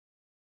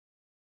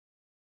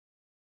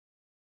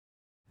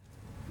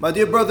My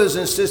dear brothers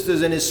and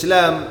sisters in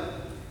Islam,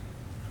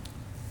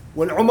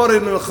 when Umar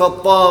ibn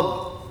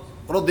al-Khattab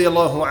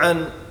radiallahu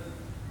an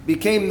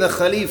became the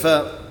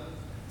Khalifa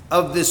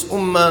of this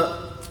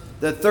ummah,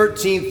 the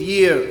 13th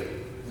year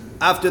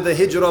after the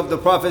hijrah of the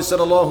Prophet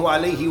sallallahu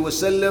alaihi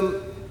wasallam,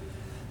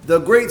 the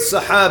great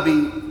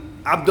Sahabi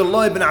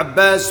Abdullah ibn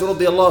Abbas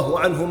radiallahu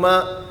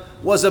anhuma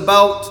was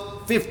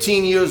about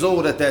 15 years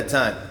old at that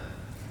time.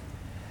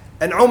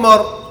 And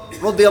Umar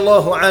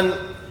radiallahu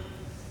an,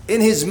 in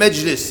his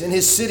majlis, in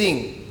his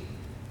sitting,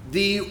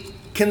 the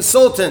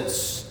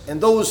consultants and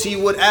those he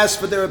would ask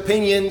for their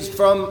opinions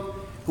from,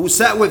 who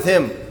sat with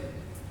him,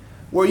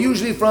 were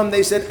usually from,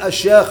 they said,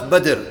 Ashakh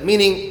Badr,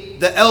 meaning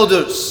the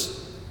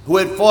elders who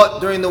had fought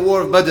during the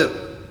war of Badr,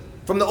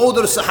 from the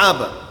older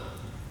Sahaba.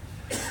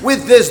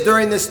 With this,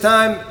 during this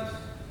time,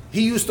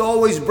 he used to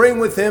always bring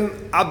with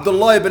him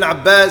Abdullah ibn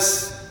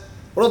Abbas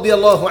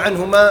radiallahu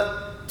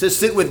anhuma to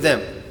sit with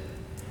them.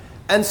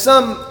 And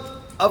some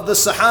of the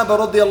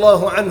Sahaba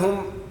radiallahu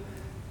anhum,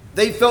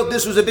 they felt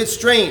this was a bit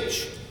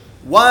strange.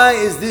 Why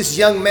is this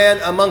young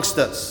man amongst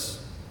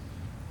us?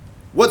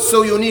 What's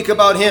so unique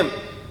about him?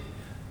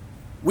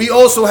 We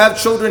also have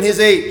children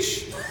his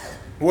age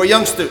who are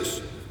youngsters.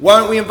 Why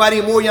aren't we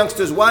inviting more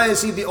youngsters? Why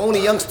is he the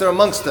only youngster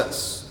amongst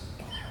us?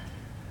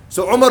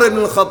 So Umar ibn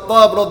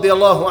al-Khattab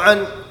radiallahu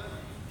an,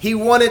 he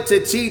wanted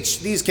to teach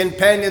these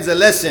companions a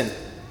lesson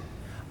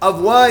of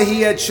why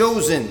he had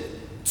chosen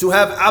to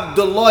have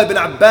Abdullah ibn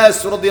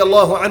Abbas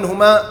radiallahu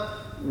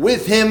anhuma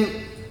with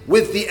him,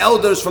 with the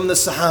elders from the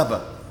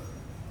Sahaba.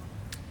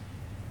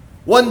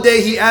 One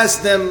day he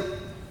asked them,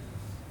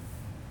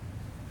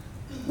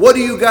 what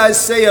do you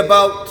guys say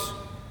about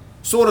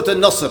Surah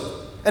Al-Nasr?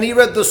 And he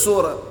read the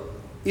surah,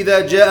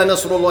 إِذَا جَاءَ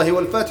نَصْرُ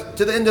اللَّهِ وَالْفَتْحِ,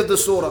 to the end of the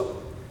surah.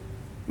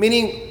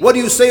 Meaning, what do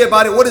you say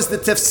about it? What is the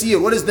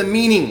tafsir? What is the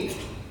meaning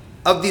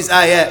of these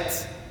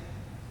ayat?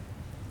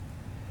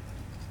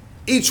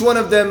 Each one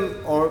of them,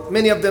 or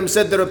many of them,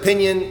 said their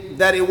opinion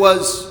that it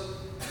was,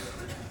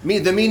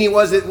 the meaning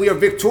was that we are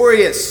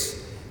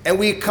victorious and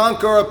we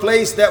conquer a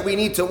place that we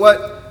need to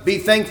what? Be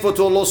thankful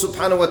to Allah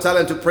subhanahu wa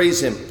ta'ala and to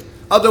praise Him.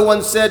 Other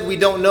ones said we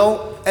don't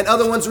know, and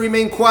other ones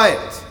remained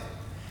quiet.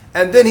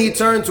 And then he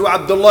turned to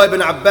Abdullah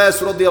ibn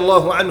Abbas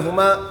radiallahu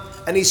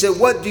anhuma and he said,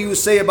 what do you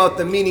say about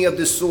the meaning of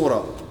this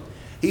surah?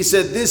 He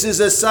said, this is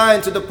a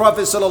sign to the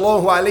Prophet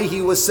sallallahu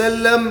alaihi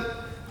wasallam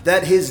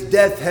that his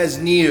death has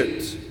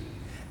neared.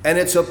 And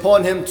it's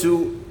upon him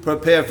to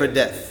prepare for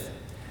death.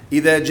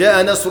 إِذَا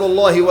جَاءَ نَصْرُ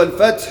اللَّهِ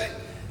وَالْفَتْحِ,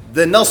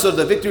 the nasr,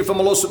 the victory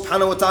from Allah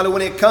subhanahu wa ta'ala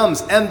when it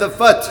comes, and the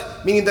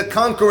fath, meaning the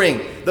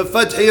conquering. The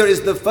fath here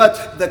is the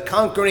fath, the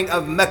conquering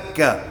of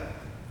Mecca.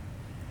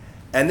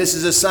 And this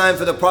is a sign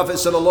for the Prophet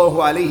sallallahu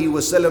alaihi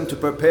wasallam to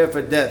prepare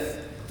for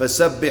death.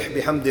 فَسَبِّحْ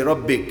بِحَمْدِ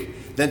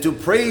رَبِّكَ, then to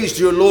praise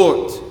your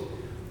Lord.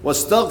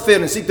 وَاسْتَغْفِرْ,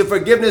 and seek the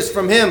forgiveness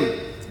from Him.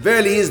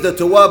 Verily He is the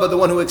Tawwab, the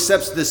one who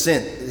accepts the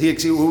sin.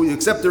 Who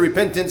accepts the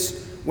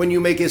repentance when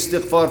you make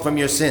istighfar from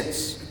your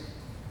sins.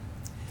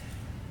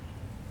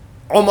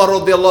 Umar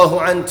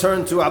radiallahu anh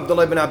turned to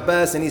Abdullah ibn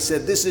Abbas and he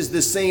said, this is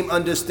the same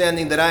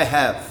understanding that I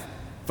have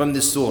from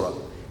this surah.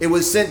 It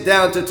was sent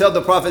down to tell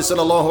the Prophet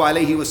sallallahu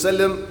alaihi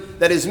wasallam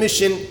that his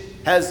mission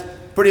has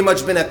pretty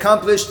much been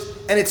accomplished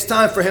and it's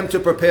time for him to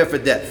prepare for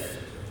death.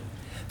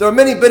 There are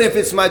many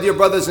benefits, my dear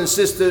brothers and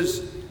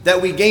sisters,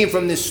 that we gain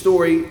from this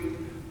story.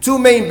 Two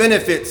main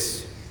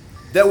benefits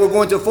that we're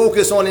going to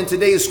focus on in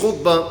today's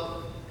khutbah.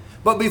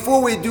 But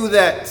before we do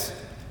that,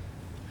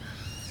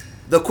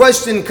 the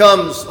question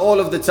comes all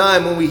of the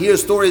time when we hear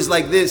stories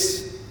like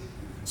this.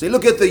 Say,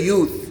 look at the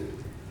youth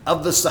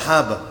of the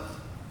Sahaba.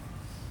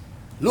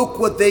 Look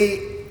what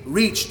they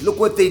reached. Look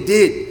what they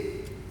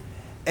did.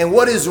 And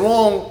what is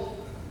wrong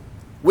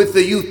with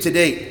the youth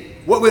today?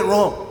 What went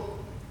wrong?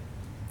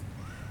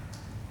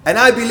 And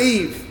I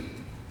believe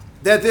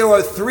that there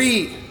are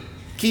three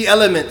key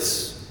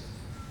elements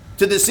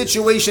to the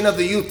situation of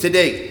the youth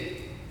today.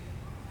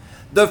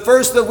 The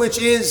first of which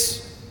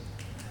is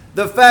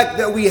the fact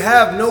that we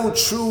have no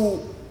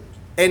true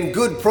and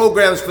good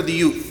programs for the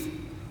youth.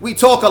 We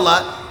talk a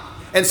lot,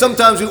 and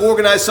sometimes we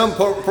organize some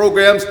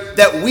programs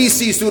that we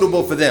see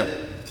suitable for them,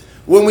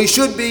 when we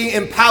should be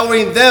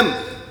empowering them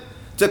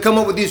to come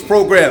up with these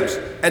programs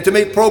and to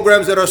make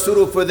programs that are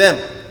suitable for them.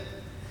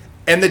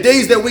 And the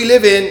days that we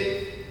live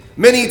in,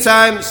 many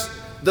times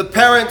the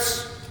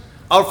parents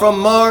are from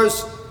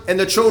Mars and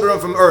the children are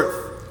from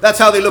Earth. That's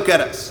how they look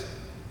at us,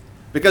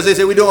 because they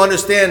say we don't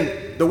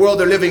understand the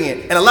world they're living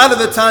in. And a lot of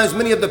the times,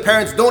 many of the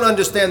parents don't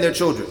understand their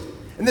children.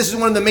 And this is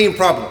one of the main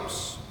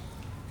problems.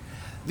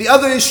 The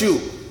other issue,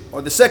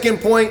 or the second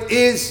point,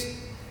 is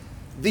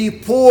the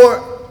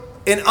poor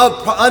and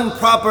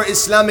improper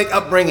Islamic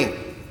upbringing.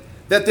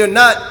 That they're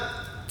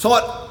not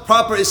taught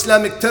proper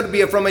Islamic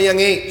tarbiyah from a young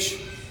age.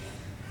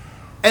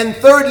 And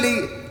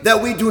thirdly,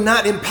 that we do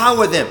not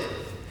empower them.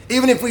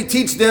 Even if we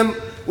teach them,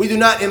 we do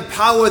not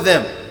empower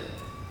them.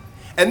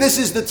 And this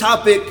is the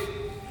topic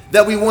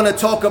that we want to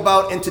talk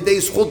about in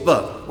today's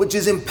khutbah, which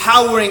is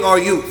empowering our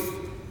youth.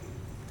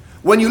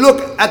 When you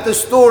look at the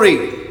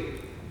story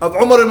of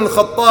Umar ibn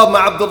Khattab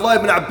ma Abdullah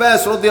ibn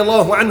Abbas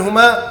radiallahu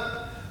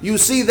anhuma, you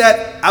see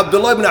that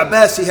Abdullah ibn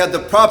Abbas, he had the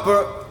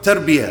proper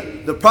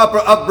tarbiyah, the proper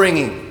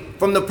upbringing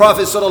from the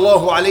Prophet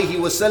sallallahu alaihi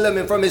wasallam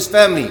and from his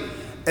family.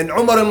 And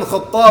Umar ibn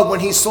Khattab, when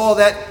he saw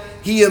that,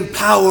 he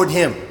empowered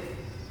him.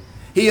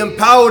 He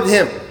empowered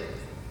him.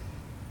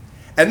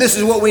 And this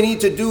is what we need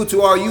to do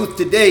to our youth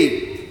today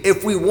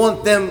if we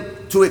want them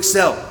to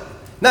excel.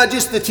 Not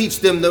just to teach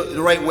them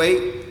the right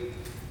way,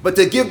 but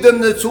to give them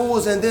the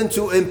tools and then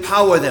to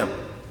empower them.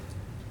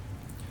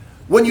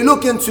 When you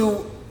look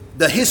into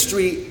the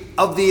history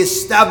of the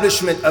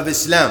establishment of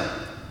Islam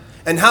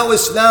and how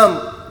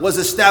Islam was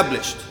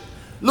established,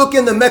 look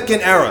in the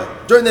Meccan era,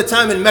 during the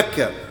time in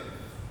Mecca.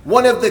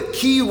 One of the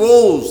key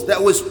roles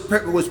that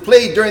was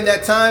played during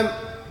that time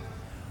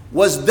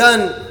was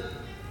done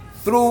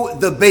through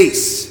the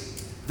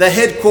base, the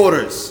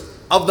headquarters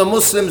of the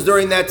Muslims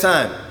during that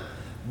time.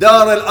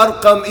 Dar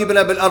al-Arqam ibn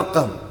Abil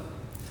Arqam,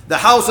 the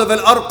house of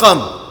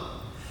Al-Arqam.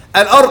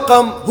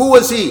 Al-Arqam, who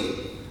was he?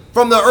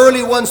 From the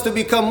early ones to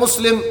become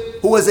Muslim,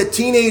 who was a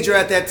teenager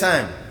at that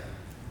time.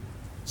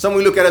 Some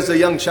we look at as a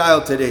young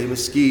child today,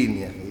 miskeen,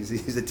 yeah,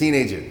 he's a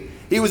teenager.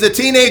 He was a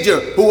teenager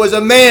who was a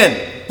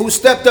man who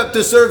stepped up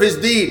to serve his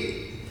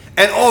deen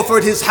and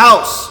offered his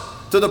house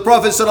to the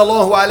Prophet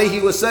sallallahu alaihi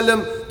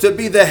wasallam to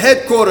be the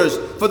headquarters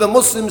for the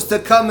Muslims to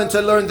come and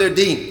to learn their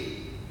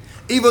deen.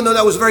 Even though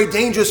that was very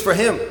dangerous for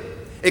him,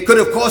 it could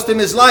have cost him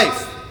his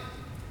life.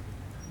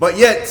 But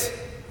yet,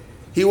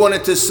 he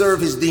wanted to serve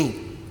his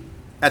deen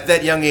at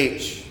that young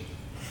age.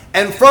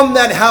 And from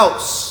that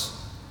house,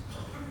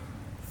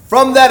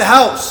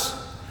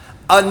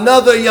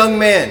 another young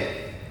man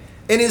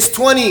in his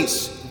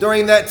 20s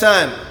during that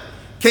time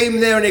came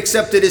there and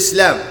accepted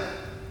Islam.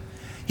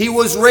 He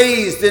was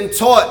raised and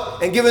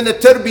taught and given the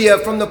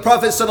tarbiyah from the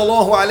Prophet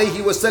sallallahu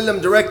alaihi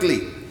wasallam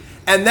directly.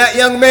 And that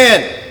young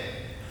man,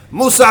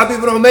 Mus'ab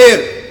ibn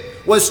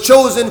Umair, was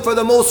chosen for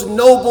the most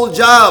noble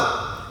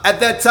job at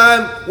that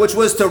time, which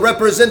was to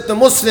represent the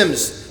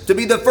Muslims, to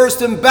be the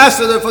first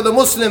ambassador for the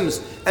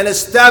Muslims and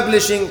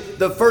establishing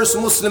the first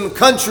Muslim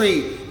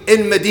country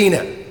in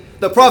Medina.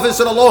 The Prophet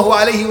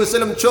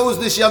ﷺ chose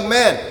this young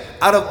man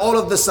out of all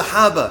of the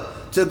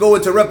Sahaba to go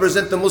and to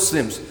represent the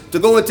Muslims, to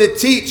go and to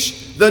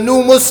teach the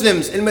new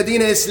Muslims in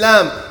Medina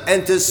Islam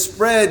and to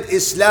spread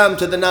Islam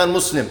to the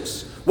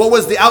non-Muslims. What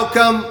was the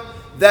outcome?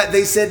 That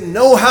they said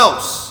no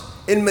house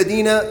in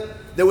Medina,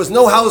 there was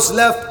no house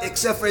left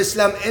except for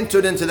Islam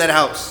entered into that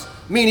house.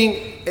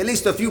 Meaning, at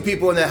least a few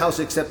people in that house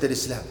accepted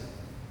Islam.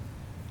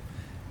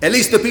 At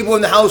least the people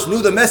in the house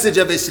knew the message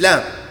of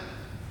Islam.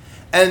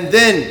 And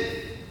then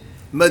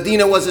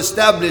Medina was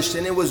established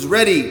and it was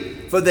ready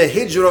for the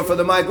hijrah, for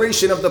the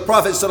migration of the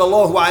Prophet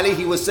sallallahu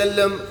alaihi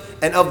wasallam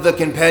and of the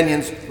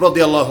companions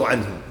radiallahu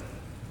anhum.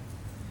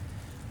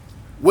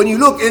 When you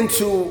look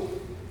into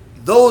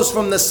those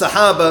from the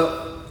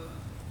Sahaba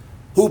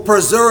who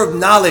preserved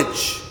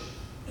knowledge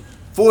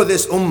for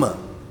this ummah,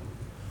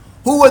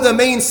 who were the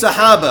main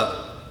Sahaba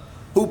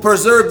who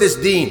preserved this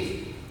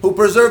deen, who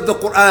preserved the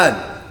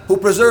Quran, who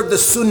preserved the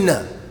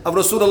Sunnah of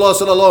Rasulullah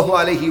sallallahu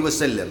alaihi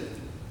wasallam?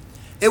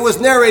 It was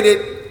narrated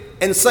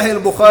in Sahih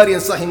al-Bukhari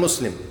and Sahih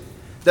Muslim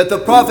that the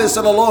Prophet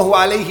sallallahu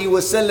alaihi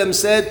wasallam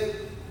said,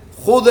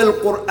 "Khudh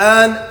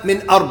al-Quran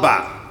min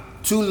arba',"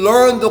 to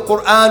learn the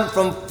Quran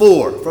from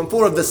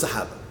four of the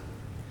Sahaba.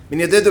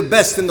 Meaning they're the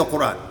best in the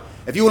Quran.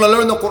 If you want to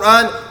learn the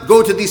Quran,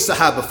 go to these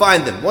Sahaba,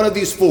 find them, one of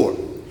these four.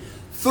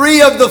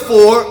 Three of the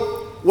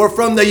four were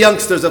from the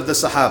youngsters of the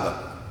Sahaba: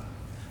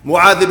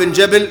 Mu'adh ibn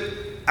Jabal,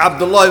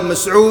 Abdullah ibn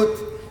Mas'ud,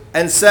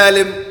 and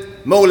Salim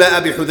Mawla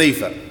Abi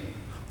Hudayfa.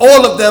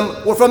 All of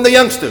them were from the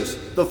youngsters.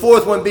 The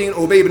fourth one being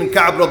Ubay ibn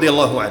Ka'b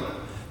radiallahu anhu.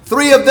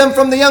 Three of them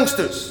from the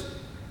youngsters.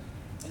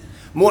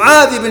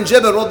 Mu'adh ibn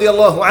Jabal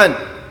radiallahu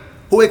anhu,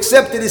 who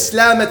accepted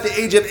Islam at the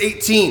age of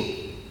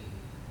 18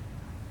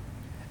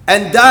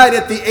 and died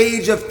at the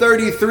age of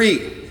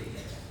 33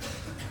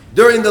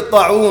 during the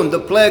ta'un, the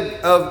plague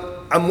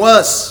of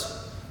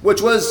Amwas,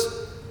 which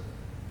was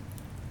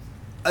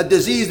a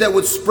disease that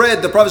would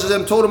spread. The Prophet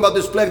ﷺ told him about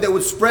this plague that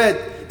would spread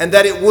and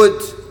that it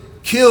would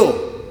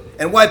kill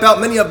and wipe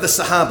out many of the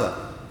Sahaba.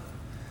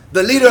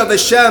 The leader of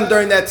Sham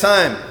during that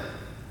time,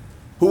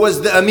 who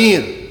was the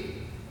Amir,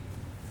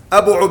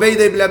 Abu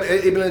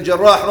Ubaidah ibn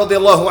al-Jarrah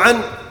radiallahu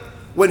anhu,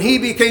 when he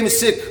became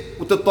sick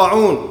with the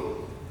ta'un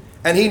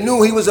and he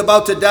knew he was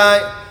about to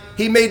die,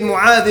 he made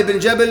Mu'adh ibn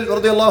Jabal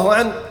radiallahu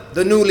anhu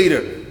the new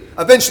leader.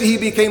 Eventually he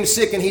became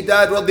sick and he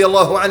died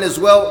radiallahu anhu as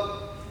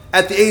well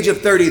at the age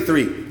of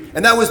 33.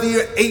 And that was the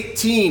year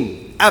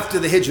 18 after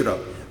the Hijrah.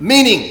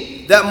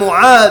 Meaning that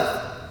Mu'adh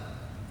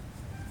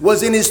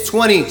was in his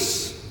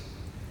 20s,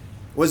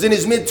 was in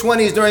his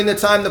mid-20s during the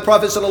time the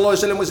Prophet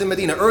ﷺ was in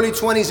Medina. Early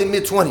 20s and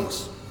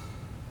mid-20s.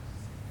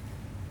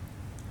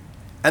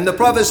 And the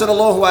Prophet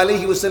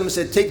ﷺ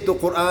said, take the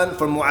Quran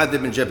from Mu'adh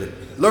ibn Jabal.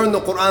 Learn the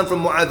Quran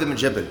from Mu'adh ibn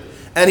Jabal.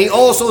 And he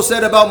also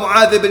said about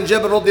Mu'adh ibn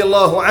Jabal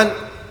radiallahu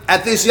anhu,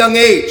 at this young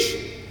age,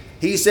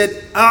 he said,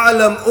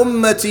 أعلم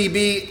أمتي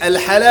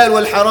بالحلال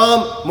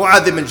والحرام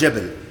Mu'adh ibn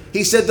Jabal.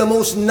 He said, the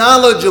most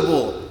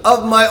knowledgeable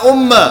of my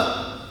ummah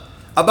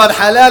about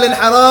halal and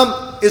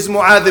haram is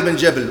Mu'adh ibn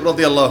Jabal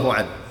radiyallahu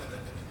anhu.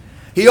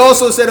 He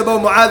also said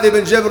about Mu'adh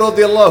ibn Jabal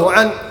radiyallahu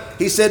anhu,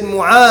 he said,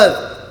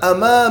 Mu'adh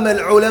amam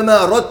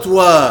al-ulama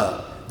ratwa.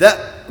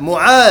 That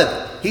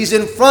Mu'adh, he's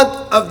in front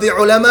of the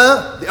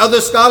ulama, the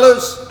other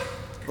scholars,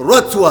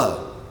 ratwa.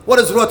 What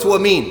does ratwa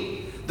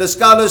mean? The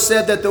scholars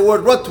said that the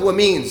word ratwa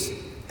means,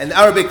 in the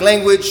Arabic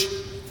language,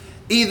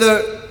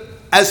 either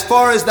as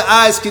far as the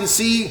eyes can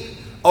see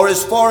or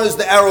as far as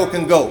the arrow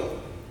can go.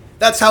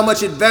 That's how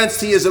much advanced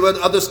he is about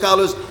other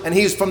scholars, and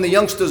he's from the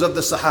youngsters of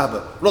the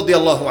Sahaba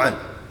radiyallahu anhu.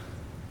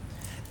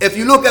 If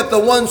you look at the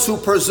ones who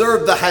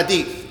preserved the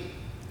hadith,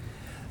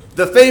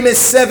 the famous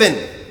 7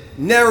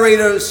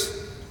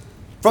 narrators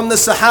from the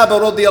Sahaba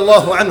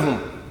radiyallahu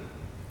anhum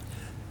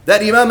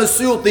that Imam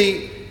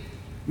al-Suyuti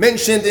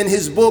mentioned in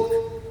his book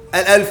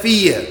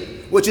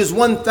Al-Alfiyya, which is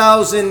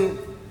 1,000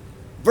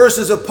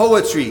 verses of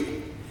poetry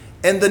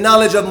and the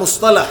knowledge of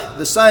mustalah,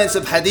 the science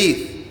of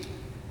hadith.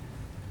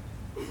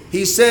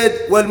 He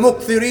said,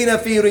 وَالْمُكْثِرِينَ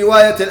فِي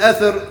رِوَايَةِ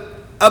الْأَثَرِ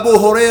أبو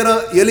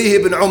هريرة يليه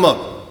بن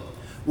عمر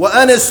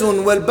وأنس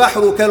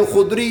والبحر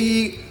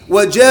كالخدري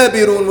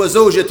وجابر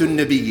وزوجة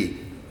النبي.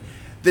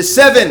 The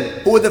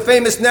 7 who were the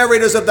famous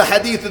narrators of the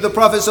hadith of the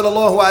Prophet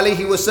sallallahu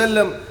alaihi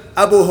wasallam: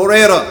 Abu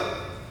Huraira,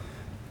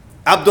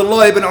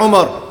 Abdullah ibn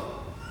Umar,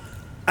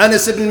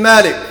 Anas ibn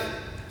Malik,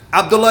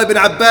 Abdullah ibn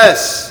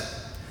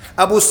Abbas,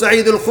 Abu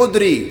Sa'id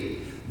al-Khudri,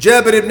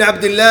 Jabir ibn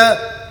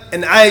Abdullah,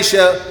 and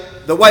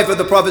Aisha, the wife of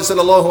the Prophet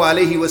sallallahu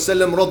alaihi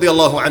wasallam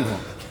radiyallahu anhum.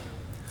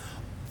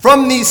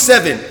 From these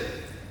 7,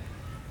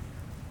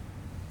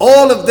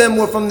 all of them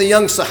were from the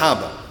young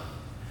Sahaba.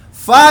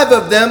 5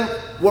 of them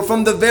were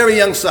from the very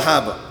young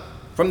Sahaba,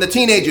 from the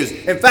teenagers.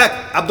 In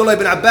fact, Abdullah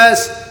ibn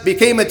Abbas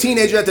became a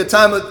teenager at the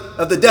time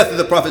of the death of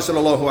the Prophet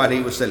sallallahu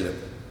alaihi wasallam.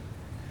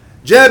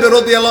 Jabir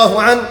radiyallahu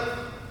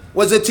anhu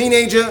was a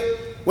teenager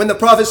when the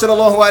Prophet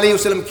sallallahu alaihi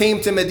wasallam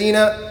came to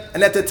Medina,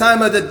 and at the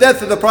time of the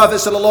death of the Prophet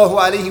sallallahu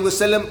alaihi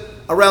wasallam,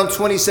 around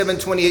 27,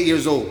 28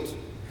 years old.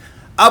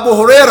 Abu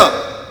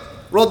Huraira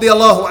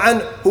radiyallahu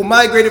anhu, who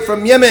migrated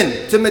from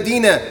Yemen to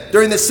Medina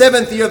during the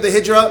 7th year of the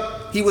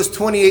Hijrah, he was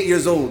 28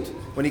 years old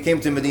when he came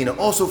to Medina,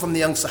 also from the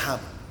young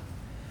Sahaba.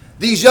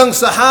 These young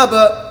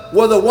Sahaba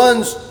were the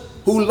ones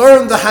who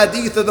learned the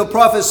hadith of the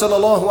Prophet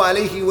sallallahu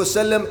alaihi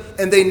wasallam,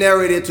 and they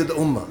narrated to the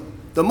ummah.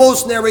 The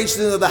most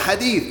narrations of the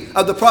hadith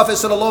of the Prophet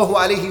sallallahu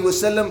alaihi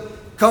wasallam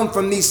come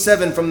from these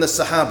 7 from the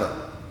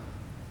Sahaba.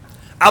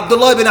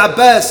 Abdullah ibn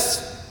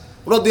Abbas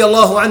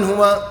radiyallahu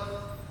anhuma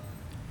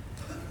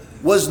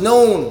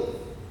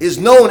is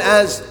known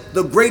as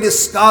the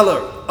greatest scholar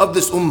of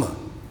this ummah,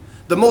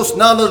 the most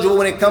knowledgeable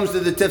when it comes to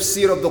the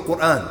tafsir of the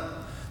Quran,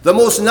 the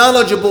most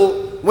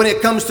knowledgeable when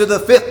it comes to the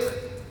fiqh.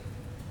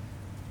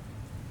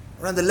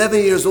 Around 11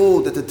 years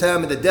old at the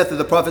time of the death of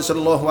the Prophet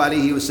sallallahu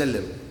alaihi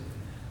wasallam,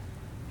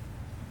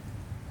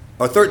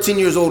 or 13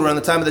 years old around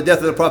the time of the death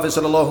of the Prophet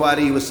sallallahu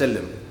alaihi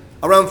wasallam,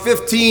 around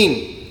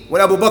 15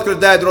 when Abu Bakr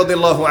died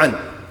radiyallahu anhu.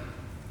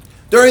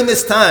 During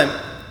this time,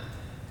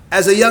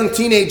 as a young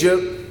teenager,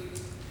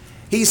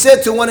 he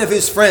said to one of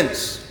his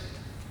friends,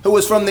 who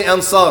was from the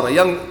Ansar, a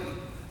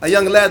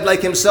young lad like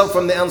himself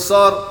from the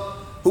Ansar,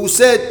 who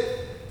said,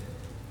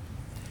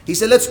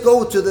 let's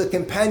go to the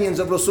companions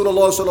of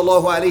Rasulullah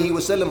sallallahu alaihi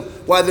wasallam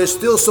while there's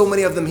still so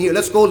many of them here.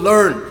 Let's go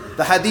learn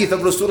the hadith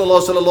of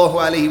Rasulullah sallallahu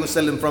alaihi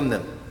wasallam from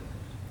them.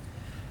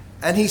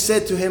 And he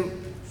said to him,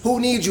 who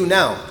needs you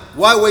now?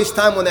 Why waste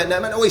time on that now?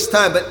 Not waste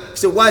time, but he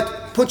said, why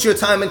put your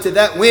time into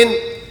that when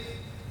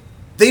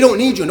they don't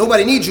need you?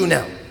 Nobody needs you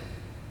now.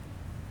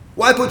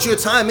 Why put your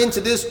time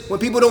into this when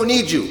people don't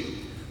need you?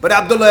 But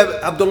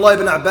Abdullah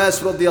ibn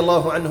Abbas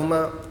radiyallahu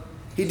anhuma,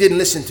 he didn't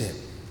listen to him.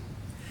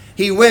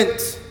 He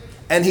went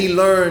and he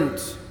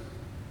learned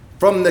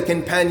from the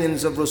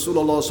companions of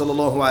Rasulullah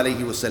sallallahu alaihi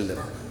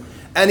wasallam.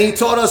 And he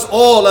taught us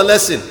all a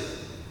lesson.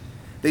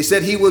 They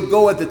said he would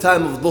go at the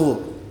time of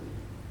dhuhr,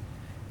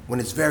 when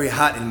it's very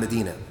hot in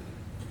Medina.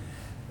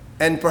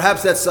 And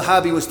perhaps that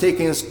Sahabi was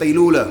taking his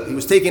qaylula, he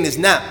was taking his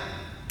nap.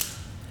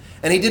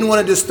 And he didn't want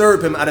to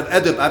disturb him out of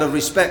adab, out of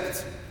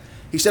respect.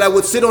 He said, I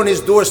would sit on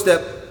his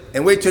doorstep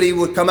and wait till he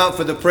would come out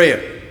for the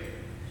prayer.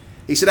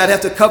 He said, I'd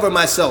have to cover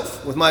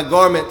myself with my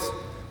garment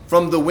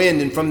from the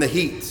wind and from the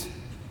heat.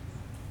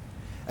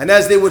 And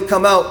as they would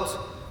come out,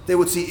 they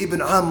would see Ibn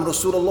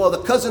Rasulullah,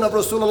 the cousin of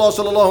Rasulullah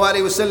sallallahu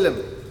alaihi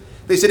wasallam.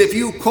 They said, if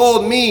you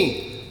called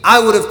me, I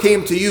would have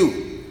came to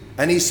you.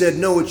 And he said,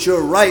 no, it's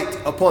your right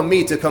upon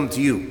me to come to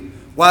you.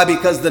 Why?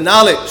 Because the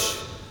knowledge,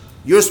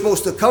 you're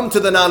supposed to come to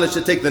the knowledge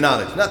to take the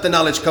knowledge, not the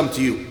knowledge come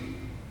to you.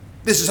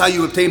 This is how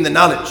you obtain the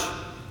knowledge.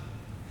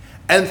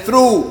 And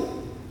through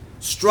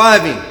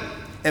striving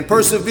and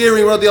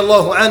persevering,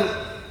 radiallahu anhu,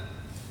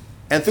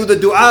 and through the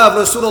dua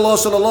of Rasulullah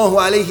sallallahu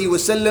alaihi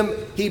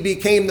wasallam, he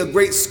became the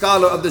great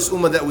scholar of this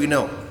ummah that we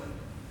know.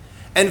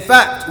 In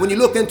fact, when you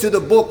look into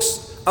the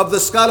books of the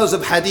scholars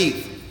of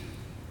hadith,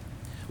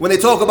 when they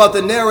talk about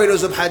the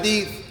narrators of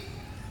hadith,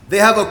 they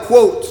have a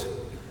quote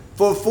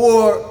for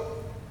 4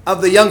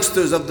 of the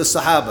youngsters of the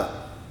Sahaba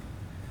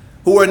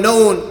who are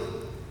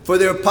known for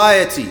their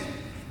piety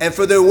and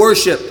for their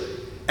worship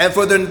and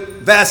for their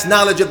vast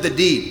knowledge of the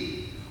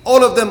deen.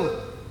 All of them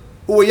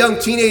who were young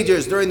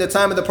teenagers during the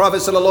time of the Prophet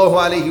sallallahu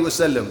alaihi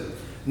wasallam,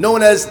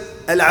 known as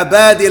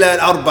Al-Abadila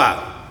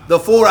Al-Arba', the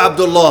four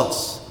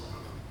Abdullahs.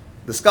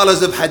 The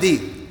scholars of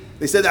hadith,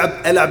 they said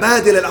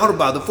Al-Abadila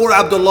Al-Arba', the four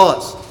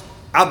Abdullahs.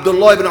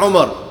 Abdullah ibn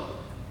Umar,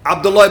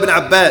 Abdullah ibn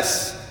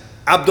Abbas,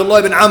 Abdullah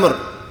ibn Amr,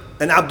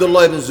 and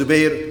Abdullah ibn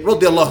Zubayr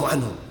radiallahu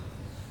anhum.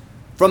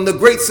 From the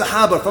great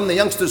Sahaba, from the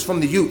youngsters,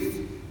 from the youth.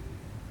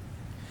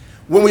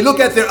 When we look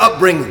at their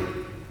upbringing,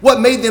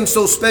 what made them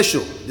so special?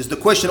 This is the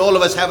question all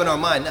of us have in our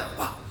mind now.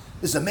 Wow,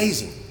 this is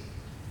amazing.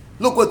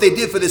 Look what they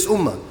did for this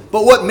ummah.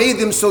 But what made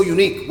them so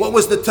unique? What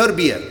was the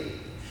tarbiyah?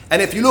 And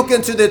if you look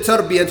into their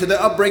tarbiyah, into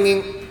their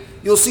upbringing,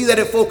 you'll see that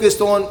it focused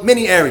on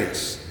many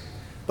areas.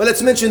 But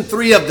let's mention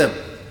three of them.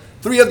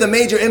 Three of the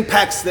major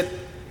impacts that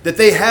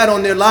they had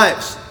on their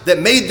lives, that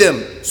made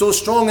them so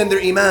strong in their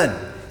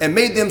iman and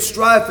made them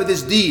strive for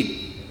this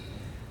deed.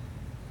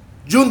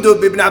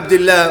 Jundub ibn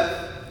Abdullah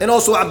and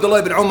also Abdullah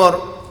ibn Umar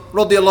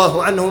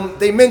radiallahu anhum,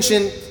 they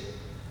mentioned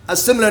a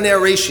similar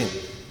narration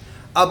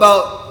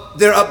about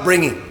their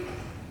upbringing.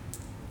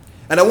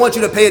 And I want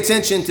you to pay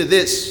attention to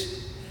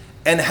this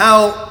and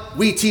how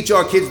we teach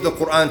our kids the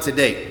Quran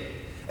today.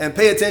 And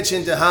pay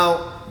attention to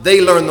how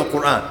they learn the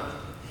Quran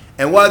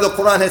and why the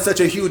Quran has such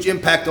a huge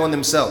impact on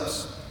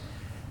themselves.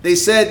 They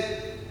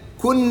said,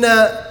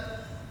 كنا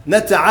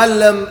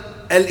نتعلم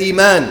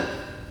الإيمان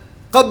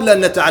قبل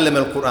أن نتعلم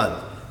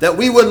القرآن. That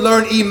we would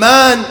learn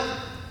Iman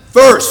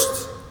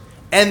first,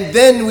 and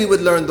then we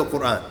would learn the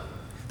Quran.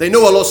 They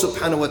know Allah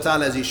subhanahu wa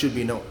ta'ala as He should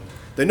be known.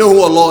 They know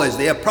who Allah is.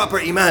 They have proper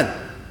Iman.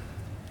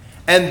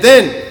 And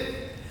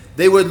then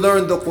they would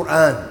learn the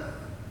Quran.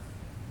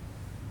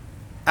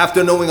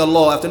 After knowing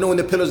Allah, after knowing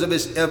the pillars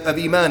of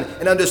Iman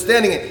and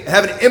understanding it and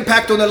having an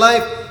impact on their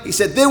life, He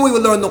said, then we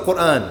would learn the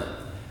Quran.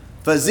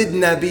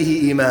 فَزِدْنَا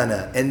بِهِ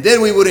إِيمَانًا. And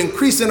then we would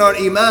increase in our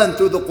Iman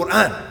through the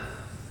Quran.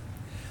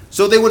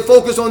 So they would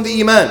focus on the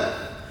Iman,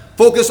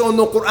 focus on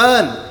the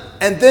Quran,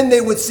 and then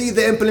they would see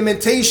the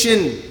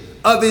implementation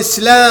of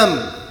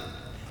Islam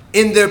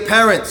in their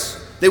parents.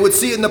 They would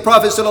see it in the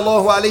Prophet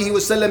sallallahu alaihi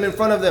wasallam in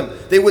front of them.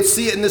 They would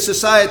see it in the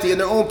society, in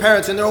their own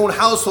parents, in their own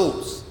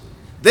households.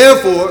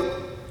 Therefore,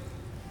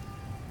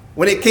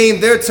 when it came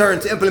their turn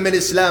to implement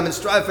Islam and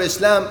strive for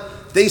Islam,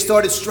 they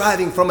started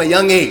striving from a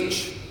young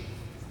age.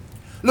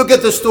 Look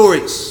at the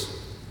stories.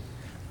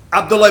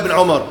 Abdullah ibn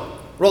Umar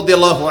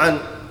radiallahu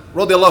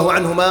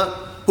anhuma,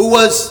 who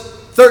was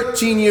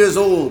 13 years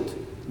old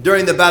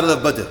during the Battle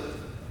of Badr.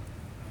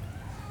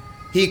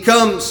 He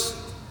comes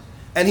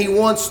and he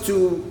wants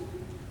to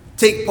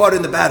take part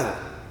in the battle.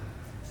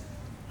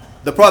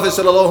 The Prophet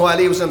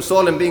ﷺ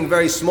saw him being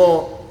very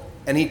small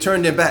and he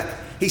turned him back.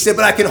 He said,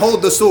 but I can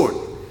hold the sword.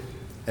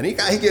 And I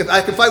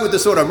can fight with the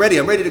sword. I'm ready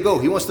to go.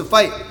 He wants to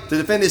fight, to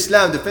defend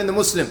Islam, defend the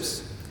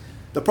Muslims.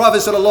 The Prophet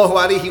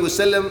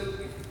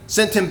ﷺ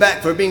sent him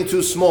back for being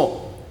too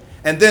small.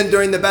 And then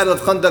during the Battle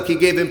of Khandaq, he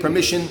gave him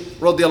permission,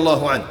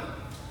 radiallahu anhu.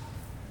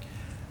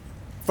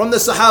 From the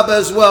Sahaba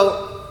as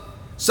well,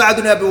 Sa'd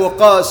ibn Abi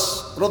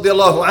Waqqas,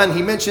 radiallahu anhu,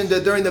 he mentioned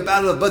that during the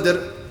Battle of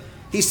Badr,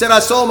 he said, I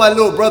saw my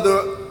little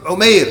brother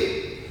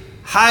Umayr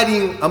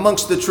hiding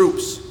amongst the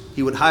troops.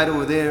 He would hide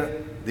over there,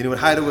 then he would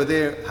hide over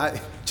there,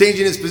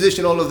 changing his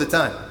position all of the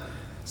time.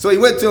 So he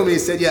went to him and he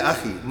said, Ya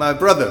Akhi, my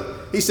brother.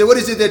 He said, what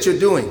is it that you're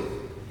doing?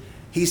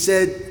 He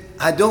said,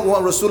 I don't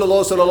want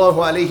Rasulullah sallallahu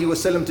alayhi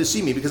wasallam to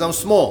see me because I'm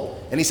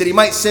small. And he said, he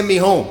might send me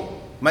home,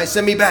 might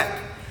send me back.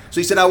 So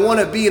he said, I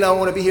want to be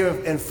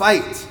here and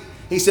fight.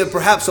 He said,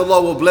 perhaps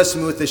Allah will bless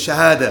me with the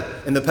shahada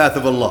in the path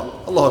of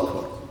Allah. Allahu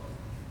Akbar.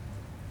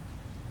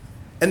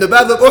 And the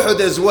Battle of Uhud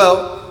as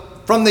well,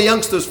 from the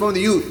youngsters, from the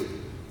youth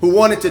who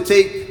wanted to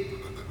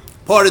take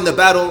part in the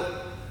battle,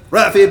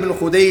 Rafi ibn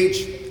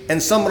Khudayj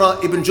and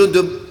Samra ibn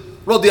Jundub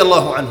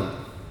radiyallahu anhum.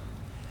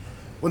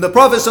 When the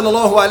Prophet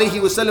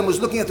ﷺ was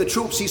looking at the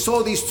troops, he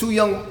saw these two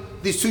young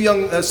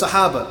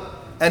Sahaba,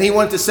 and he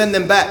wanted to send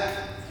them back.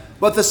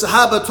 But the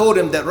Sahaba told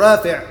him that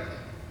Rafi',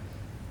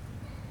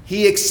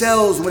 he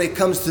excels when it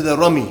comes to the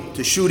rami,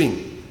 to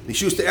shooting. He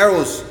shoots the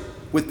arrows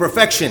with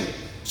perfection.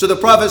 So the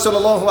Prophet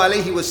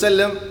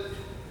ﷺ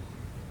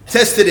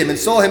tested him and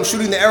saw him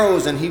shooting the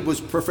arrows, and he was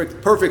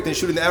perfect in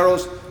shooting the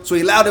arrows. So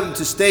he allowed him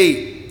to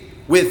stay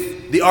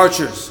with the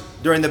archers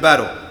during the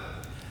battle.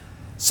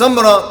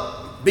 Samra,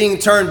 being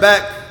turned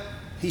back,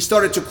 he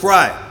started to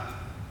cry.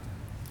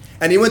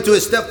 And he went to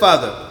his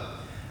stepfather.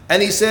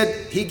 And he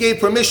said, he gave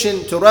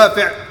permission to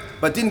Rafi',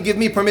 but didn't give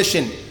me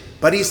permission.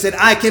 But he said,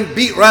 I can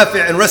beat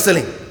Rafi' in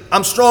wrestling.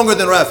 I'm stronger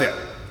than Rafi'.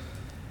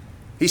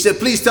 He said,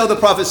 please tell the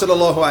Prophet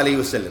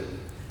ﷺ.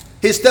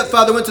 His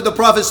stepfather went to the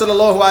Prophet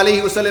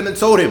ﷺ and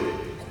told him.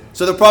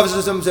 So the Prophet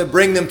ﷺ said,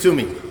 bring them to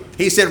me.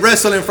 He said,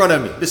 wrestle in front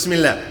of me.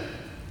 Bismillah.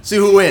 See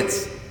who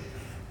wins.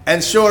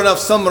 And sure enough,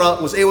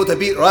 Samra was able to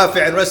beat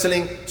Rafi' in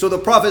wrestling. So the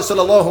Prophet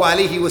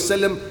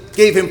ﷺ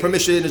gave him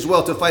permission as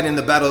well to fight in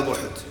the Battle of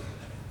Uhud.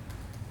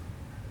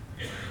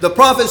 The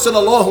Prophet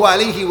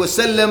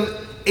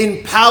ﷺ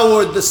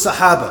empowered the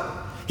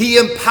Sahaba. He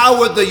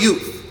empowered the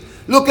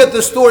youth. Look at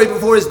the story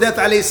before his death,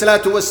 alayhi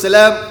salatu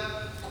wasalam.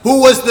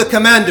 who was the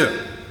commander,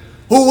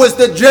 who was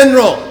the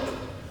general,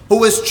 who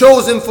was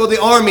chosen for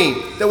the army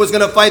that was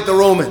going to fight the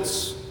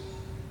Romans.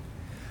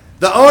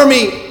 The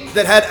army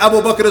that had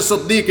Abu Bakr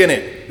as-Siddiq in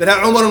it, that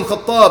had Umar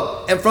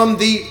al-Khattab, and from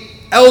the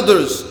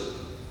elders,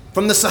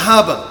 from the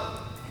Sahaba,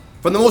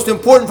 from the most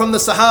important from the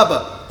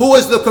Sahaba, who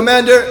was the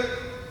commander?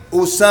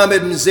 Usama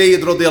ibn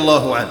Zayd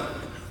radiallahu anhu.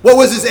 What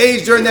was his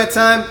age during that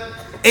time?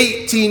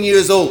 18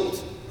 years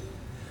old.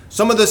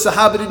 Some of the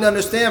Sahaba didn't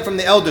understand from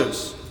the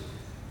elders,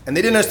 and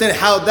they didn't understand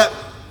how that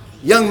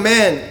young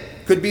man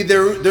could be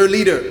their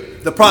leader.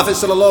 The Prophet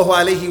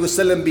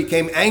ﷺ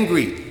became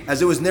angry,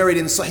 as it was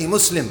narrated in Sahih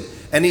Muslim,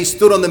 and he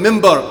stood on the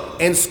minbar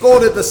and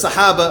scolded the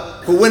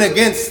Sahaba who went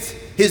against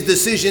his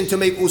decision to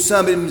make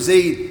Usama ibn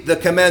Zayd the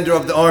commander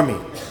of the army.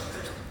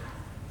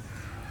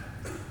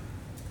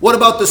 What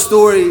about the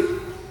story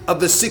of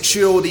the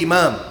 6-year-old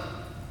Imam,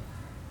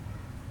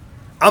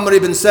 Amr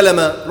ibn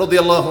Salama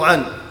radiallahu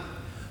anhu,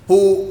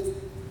 who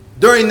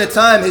during the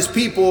time his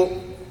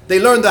people, they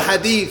learned the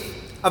hadith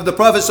of the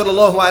Prophet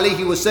sallallahu alaihi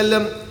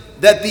wasallam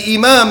that the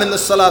Imam in the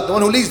Salat, the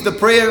one who leads the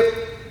prayer,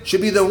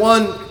 should be the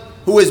one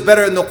who is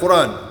better in the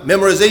Quran,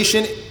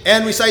 memorization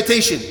and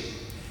recitation.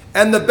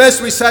 And the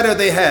best reciter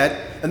they had,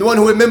 and the one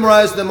who had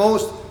memorized the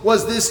most,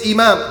 was this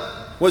Imam,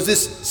 was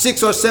this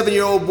 6 or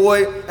 7-year-old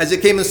boy, as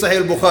it came in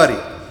Sahih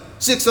al-Bukhari.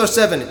 6 or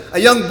 7, a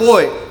young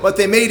boy, but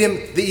they made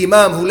him the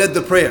Imam who led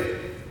the prayer.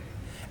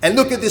 And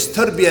look at this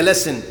tarbiyah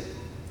lesson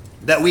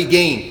that we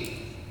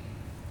gain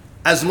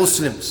as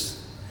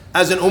Muslims,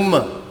 as an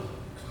ummah.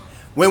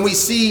 When we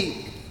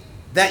see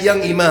that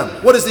young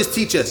Imam, what does this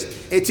teach us?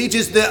 It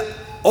teaches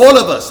all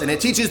of us, and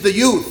it teaches the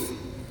youth,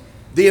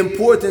 the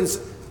importance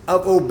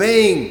of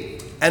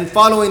obeying and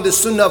following the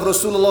sunnah of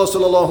Rasulullah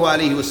sallallahu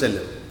alaihi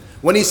wasallam.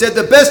 When he said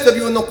the best of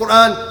you in the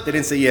Quran, they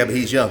didn't say, yeah, but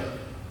he's young.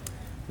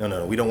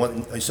 No, we don't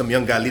want some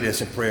young guy leading us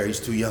in prayer, he's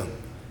too young.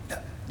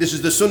 This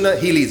is the sunnah,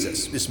 he leads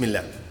us.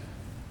 Bismillah.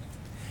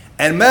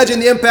 And imagine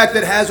the impact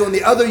that has on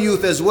the other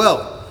youth as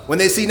well. When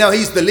they see now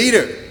he's the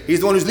leader, he's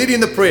the one who's leading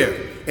the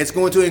prayer, it's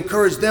going to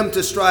encourage them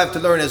to strive to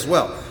learn as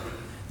well.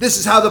 This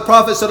is how the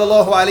Prophet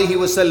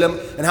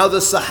ﷺ and how the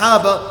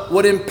Sahaba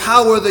would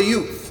empower the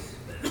youth.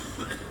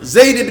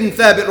 Zayd ibn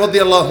Thabit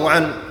radiallahu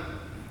anhu,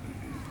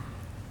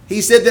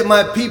 he said that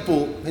my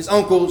people, his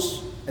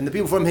uncles, and the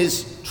people from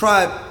his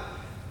tribe,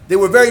 they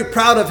were very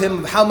proud of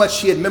him, how much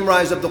he had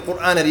memorized of the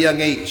Quran at a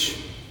young age.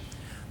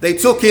 They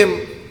took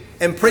him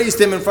and praised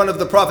him in front of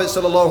the Prophet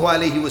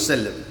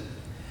ﷺ.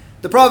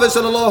 The Prophet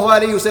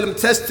ﷺ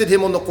tested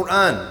him on the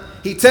Quran.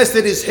 He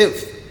tested his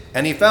hifz,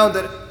 and he found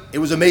that it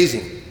was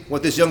amazing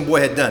what this young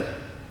boy had done.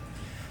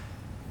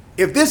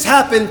 If this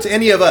happened to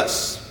any of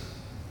us,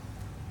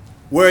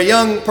 where a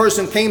young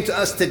person came to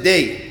us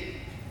today,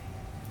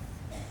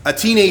 a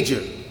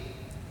teenager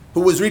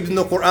who was reading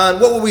the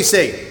Quran, what would we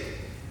say?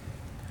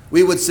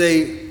 We would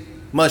say,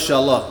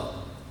 MashaAllah,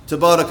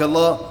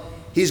 Tabarakallah,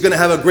 he's going to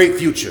have a great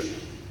future.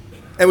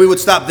 And we would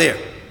stop there.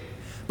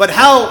 But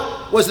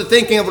how was the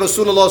thinking of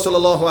Rasulullah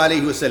sallallahu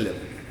alaihi wasallam?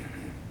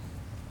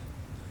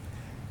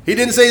 He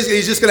didn't say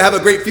he's just going to have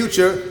a great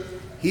future.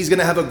 He's going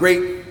to have a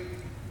great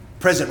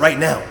present right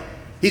now.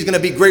 He's going to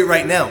be great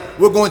right now.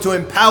 We're going to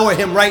empower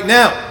him right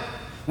now.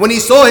 When he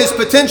saw his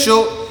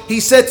potential, he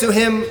said to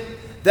him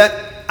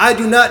that I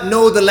do not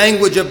know the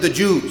language of the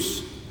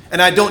Jews,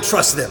 and I don't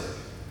trust them.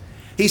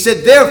 He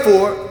said,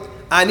 therefore,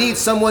 I need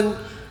someone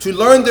to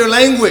learn their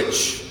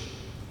language,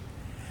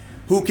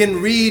 who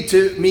can read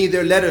to me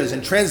their letters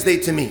and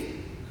translate to me.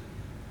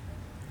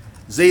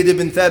 Zayd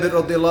ibn Thabit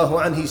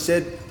radiallahu anhu, he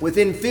said,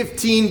 within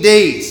 15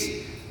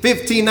 days,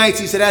 15 nights,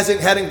 he said,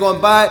 hadn't gone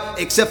by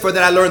except for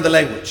that I learned the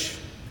language.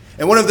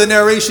 And one of the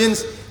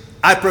narrations,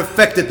 I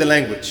perfected the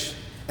language.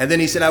 And then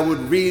he said, I would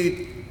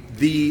read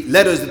the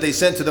letters that they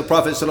sent to the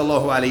Prophet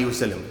sallallahu alaihi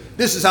wasallam.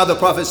 This is how the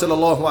Prophet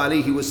sallallahu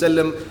alaihi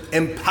wasallam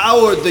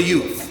empowered the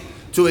youth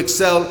to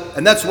excel,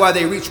 and that's why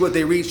they reached what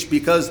they reached,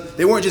 because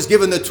they weren't just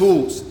given the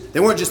tools, they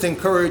weren't just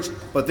encouraged,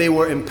 but they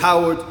were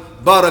empowered.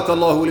 بارك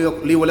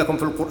الله لي ولكم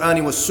في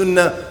القرآن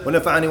والسنة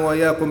ونفعني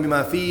وإياكم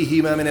بما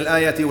فيهما من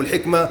الآيات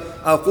والحكمة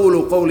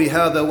أقول قولي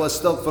هذا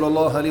وأستغفر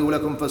الله لي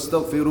ولكم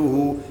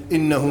فاستغفروه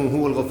إنه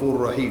هو الغفور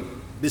الرحيم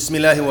بسم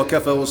الله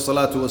وكفى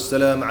والصلاة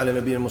والسلام على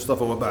نبينا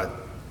المصطفى وبعد.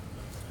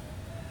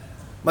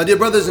 My dear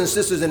brothers and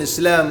sisters in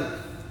Islam,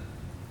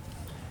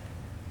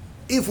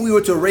 if we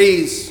were to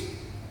raise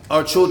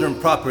our children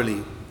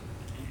properly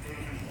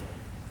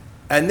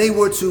and they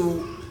were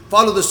to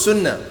follow the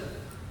sunnah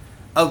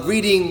of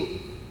reading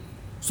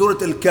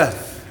Surah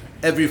Al-Kahf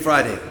every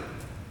Friday,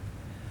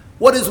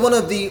 what is one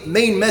of the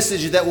main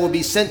messages that will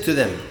be sent to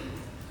them?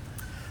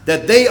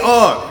 That they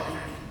are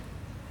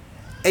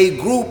a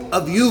group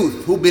of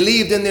youth who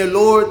believed in their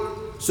Lord,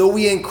 so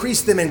we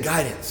increase them in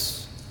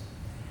guidance.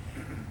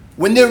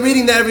 When they're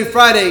reading that every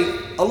Friday,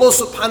 Allah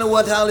subhanahu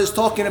wa ta'ala is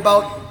talking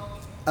about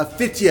a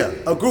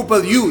fitya, a group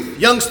of youth,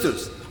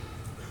 youngsters.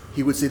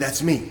 He would say,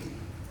 that's me.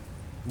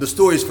 The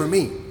story is for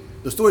me.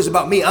 The story is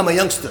about me. I'm a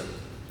youngster.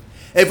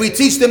 If we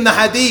teach them the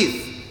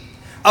hadith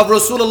of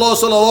Rasulullah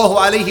sallallahu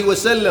alaihi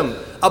wasallam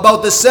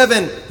about the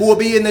 7 who will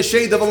be in the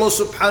shade of Allah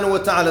subhanahu wa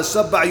ta'ala.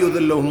 سَبَّعْ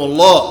يُذِلُّهُمُ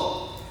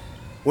اللَّهِ.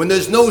 When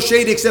there's no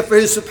shade except for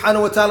His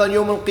subhanahu wa ta'ala on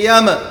Yawm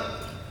al-Qiyamah.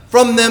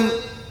 From them,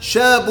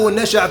 شَابٌ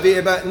نَشَأَ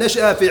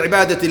فِي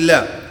عِبَادَةِ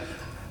اللَّهِ.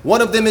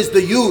 One of them is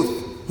the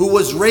youth who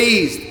was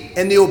raised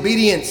in the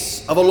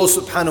obedience of Allah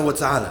subhanahu wa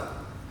ta'ala.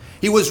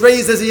 He was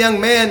raised as a young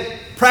man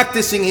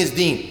practicing his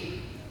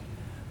deen.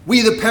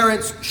 We the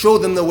parents show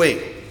them the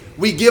way.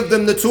 We give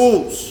them the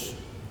tools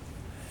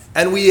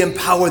and we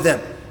empower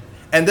them.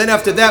 And then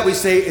after that we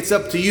say, it's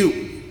up to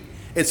you.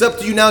 It's up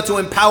to you now to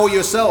empower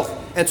yourself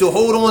and to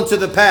hold on to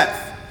the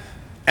path.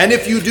 And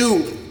if you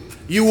do,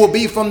 you will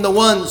be from the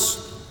ones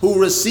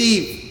who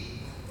receive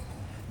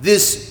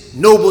this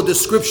noble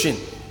description,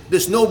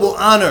 this noble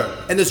honor,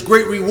 and this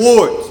great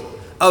reward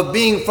of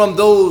being from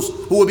those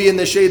who will be in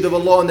the shade of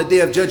Allah on the day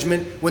of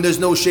judgment when there's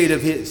no shade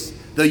of His.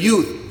 The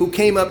youth who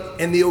came up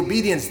in the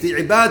obedience, the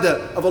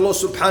ibadah of Allah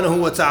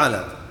subhanahu wa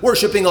ta'ala,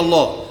 worshipping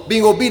Allah,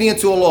 being obedient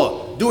to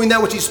Allah, doing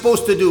that which He's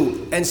supposed to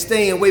do, and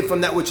staying away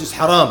from that which is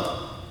haram.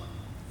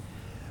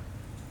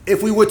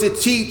 If we were to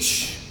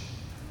teach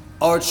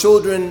our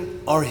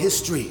children our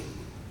history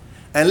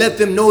and let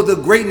them know the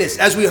greatness,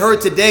 as we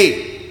heard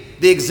today,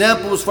 the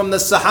examples from the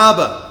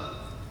Sahaba,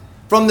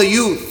 from the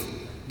youth,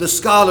 the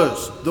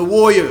scholars, the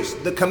warriors,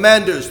 the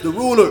commanders, the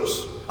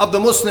rulers of the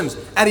Muslims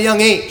at a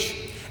young age.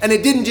 And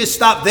it didn't just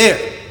stop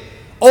there.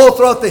 All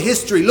throughout the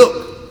history, look,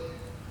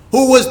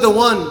 who was the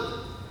one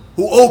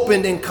who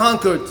opened and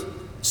conquered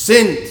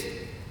Sindh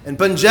and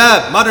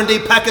Punjab, modern day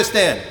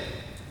Pakistan?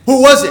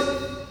 Who was it?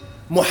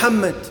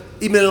 Muhammad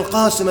ibn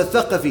al-Qasim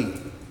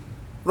al-Thaqafi,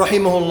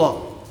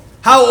 rahimahullah.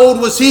 How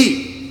old was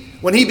he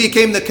when he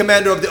became the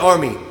commander of the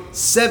army?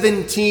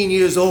 17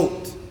 years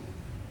old.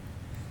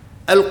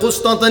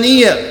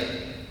 Al-Qustantiniya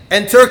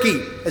and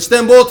Turkey,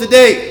 Istanbul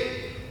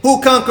today.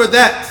 Who conquered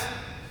that?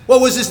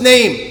 What was his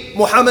name?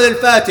 Muhammad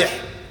al-Fatih,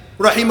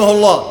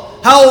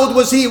 rahimahullah. How old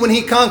was he when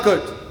he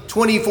conquered?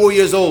 24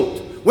 years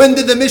old. When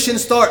did the mission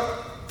start?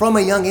 From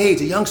a young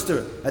age, a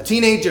youngster, a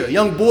teenager, a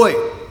young boy.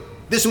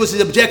 This was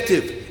his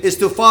objective, is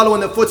to follow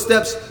in the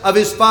footsteps of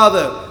his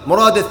father,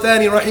 Murad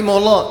al-Thani,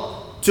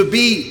 rahimahullah, to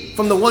be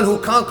from the one who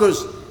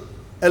conquers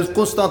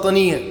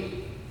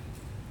Al-Qustantiniya.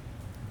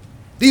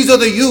 These are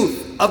the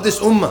youth of this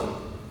ummah.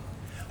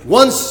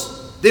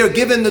 Once they're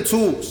given the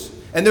tools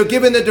and they're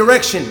given the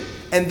direction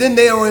and then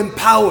they are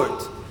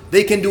empowered,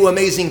 they can do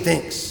amazing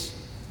things.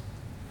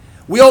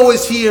 We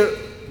always hear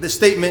the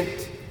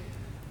statement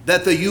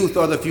that the youth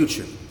are the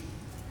future,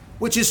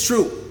 which is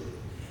true.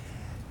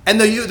 And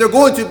they're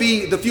going to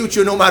be the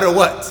future no matter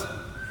what.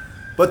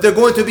 But they're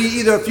going to be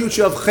either a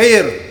future of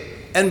khair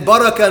and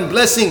barakah and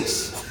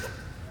blessings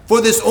for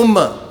this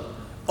ummah,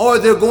 or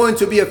they're going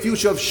to be a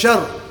future of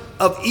shar,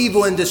 of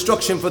evil and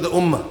destruction for the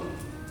ummah.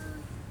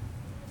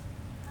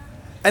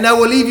 And I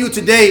will leave you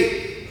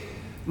today,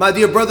 my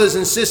dear brothers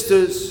and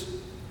sisters,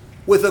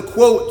 with a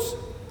quote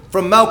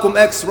from Malcolm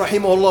X,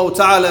 rahimahullah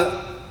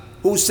ta'ala,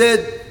 who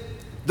said,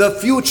 "The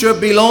future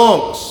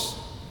belongs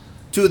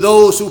to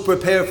those who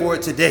prepare for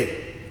it today."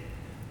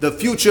 The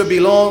future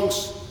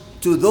belongs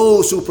to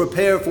those who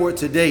prepare for it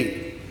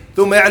today.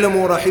 ثم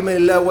اعلموا رحمه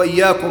الله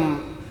وإياكم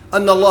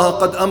أن الله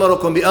قد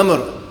أمركم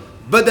بأمر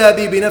بدأ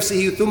بي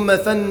بنفسه ثم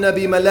ثنى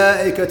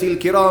بملائكة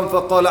الكرام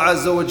فقال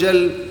عز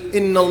وجل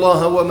إن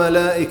الله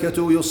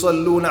وملائكته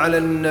يصلون على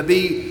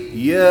النبي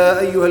يا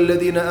أيها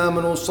الذين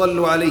آمنوا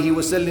صلوا عليه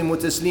وسلموا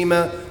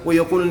تسليما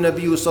ويقول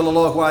النبي صلى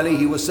الله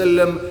عليه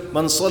وسلم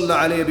من صلى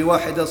عليه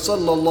بواحدة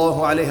صلى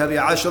الله عليها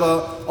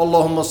بعشرة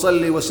اللهم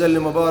صل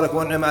وسلم وبارك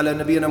وانعم على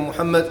نبينا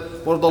محمد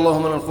وارض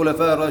اللهم عن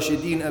الخلفاء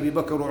الراشدين أبي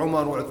بكر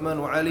وعمر وعثمان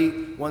وعلي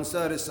وعن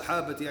سائر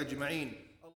الصحابة أجمعين.